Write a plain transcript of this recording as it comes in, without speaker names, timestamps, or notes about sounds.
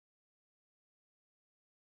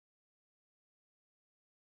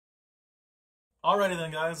Alrighty then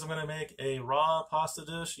guys, I'm going to make a raw pasta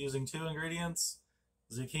dish using two ingredients,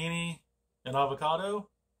 zucchini and avocado.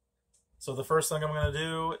 So the first thing I'm going to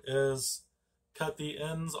do is cut the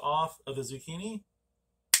ends off of the zucchini.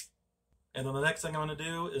 And then the next thing I'm going to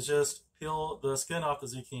do is just peel the skin off the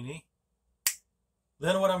zucchini.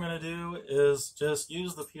 Then what I'm going to do is just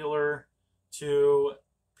use the peeler to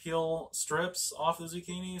peel strips off the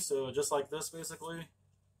zucchini. So just like this basically.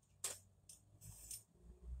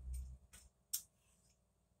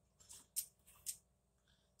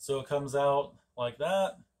 So it comes out like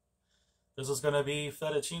that. This is going to be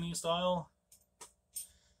fettuccine style.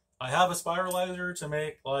 I have a spiralizer to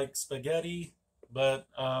make like spaghetti, but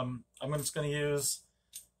I'm just going to use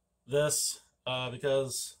this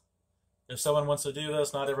because if someone wants to do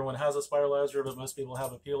this, not everyone has a spiralizer, but most people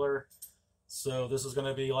have a peeler. So this is going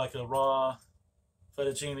to be like a raw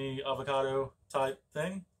fettuccine avocado type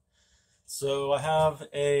thing. So I have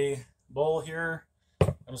a bowl here.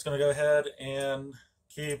 I'm just going to go ahead and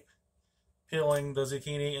keep peeling the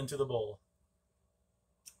zucchini into the bowl.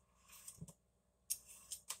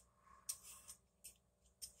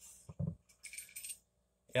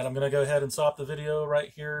 And I'm going to go ahead and stop the video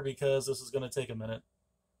right here because this is going to take a minute.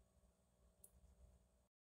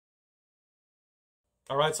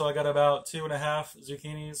 Alright, so I got about 2.5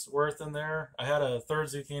 zucchinis worth in there. I had a third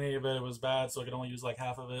zucchini, but it was bad, so I could only use like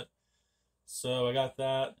half of it. So I got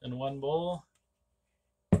that in one bowl.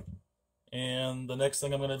 And the next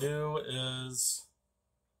thing I'm going to do is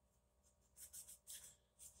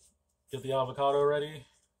get the avocado ready.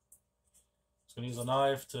 Just going to use a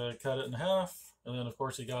knife to cut it in half. And then, of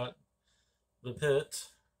course, you got the pit.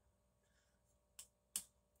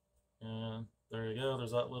 And there you go.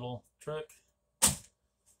 There's that little trick.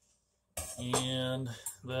 And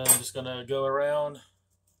then I'm just going to go around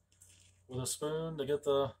with a spoon to get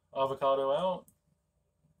the avocado out.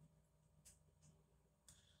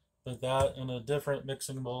 Put that in a different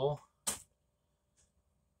mixing bowl.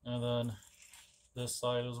 And then this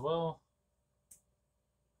side as well.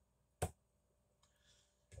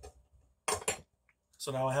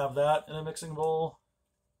 So now I have that in a mixing bowl.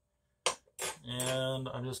 And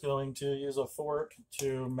I'm just going to use a fork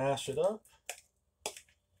to mash it up.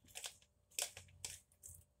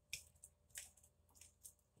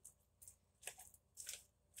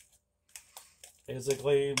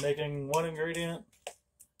 Basically making one ingredient,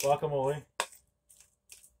 guacamole.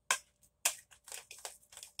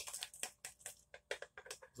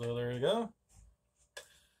 So there you go.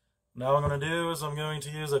 Now what I'm going to do is I'm going to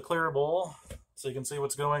use a clear bowl so you can see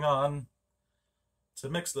what's going on to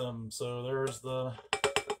mix them. So there's the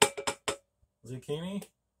zucchini.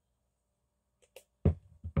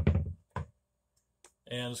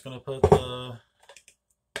 And I'm just going to put the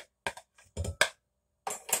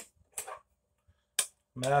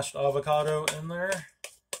mashed avocado in there.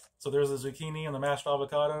 So there's the zucchini and the mashed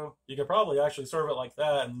avocado. You could probably actually serve it like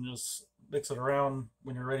that and just mix it around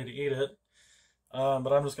when you're ready to eat it.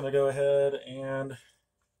 But I'm just going to go ahead and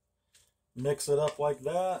mix it up like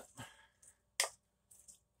that.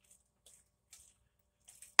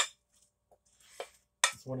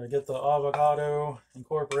 Just want to get the avocado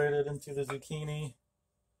incorporated into the zucchini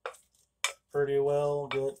pretty well.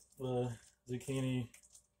 Get the zucchini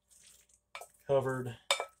covered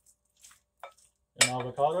in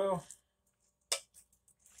avocado.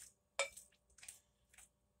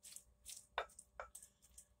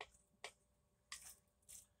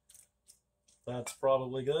 That's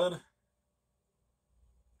probably good.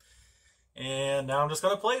 And now I'm just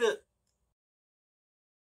going to plate it.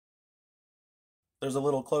 There's a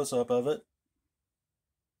little close-up of it.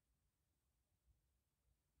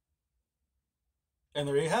 And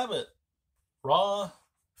there you have it. Raw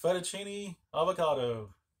fettuccine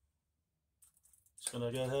avocado. Just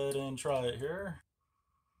going to go ahead and try it here.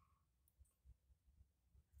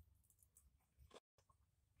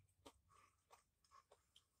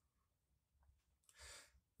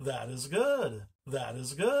 That is good. That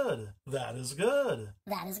is good. That is good.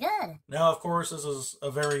 That is good. Now, of course, this is a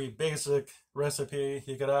very basic recipe.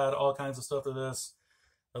 You could add all kinds of stuff to this.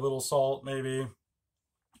 A little salt, maybe.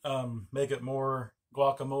 Make it more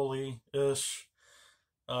guacamole-ish.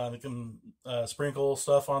 You can sprinkle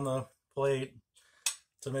stuff on the plate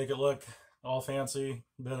to make it look all fancy.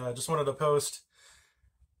 But I just wanted to post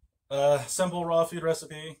a simple raw food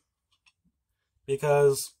recipe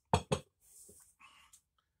because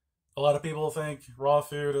a lot of people think raw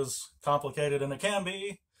food is complicated, and it can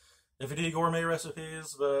be if you do gourmet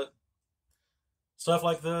recipes, but stuff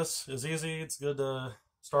like this is easy. It's good to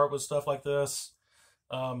start with stuff like this.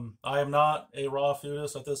 I am not a raw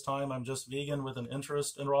foodist at this time. I'm just vegan with an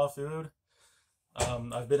interest in raw food.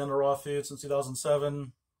 I've been into raw food since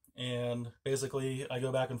 2007, and basically I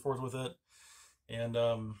go back and forth with it. And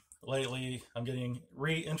lately I'm getting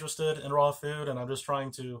re-interested in raw food, and I'm just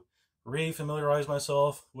trying to re-familiarize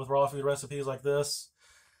myself with raw food recipes like this.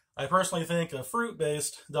 I personally think a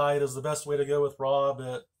fruit-based diet is the best way to go with raw,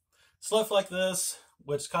 but stuff like this,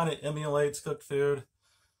 which kind of emulates cooked food,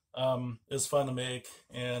 is fun to make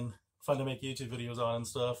and fun to make YouTube videos on and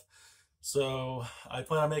stuff. So I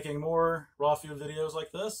plan on making more raw food videos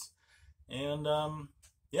like this. And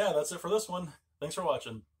yeah, that's it for this one. Thanks for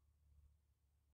watching.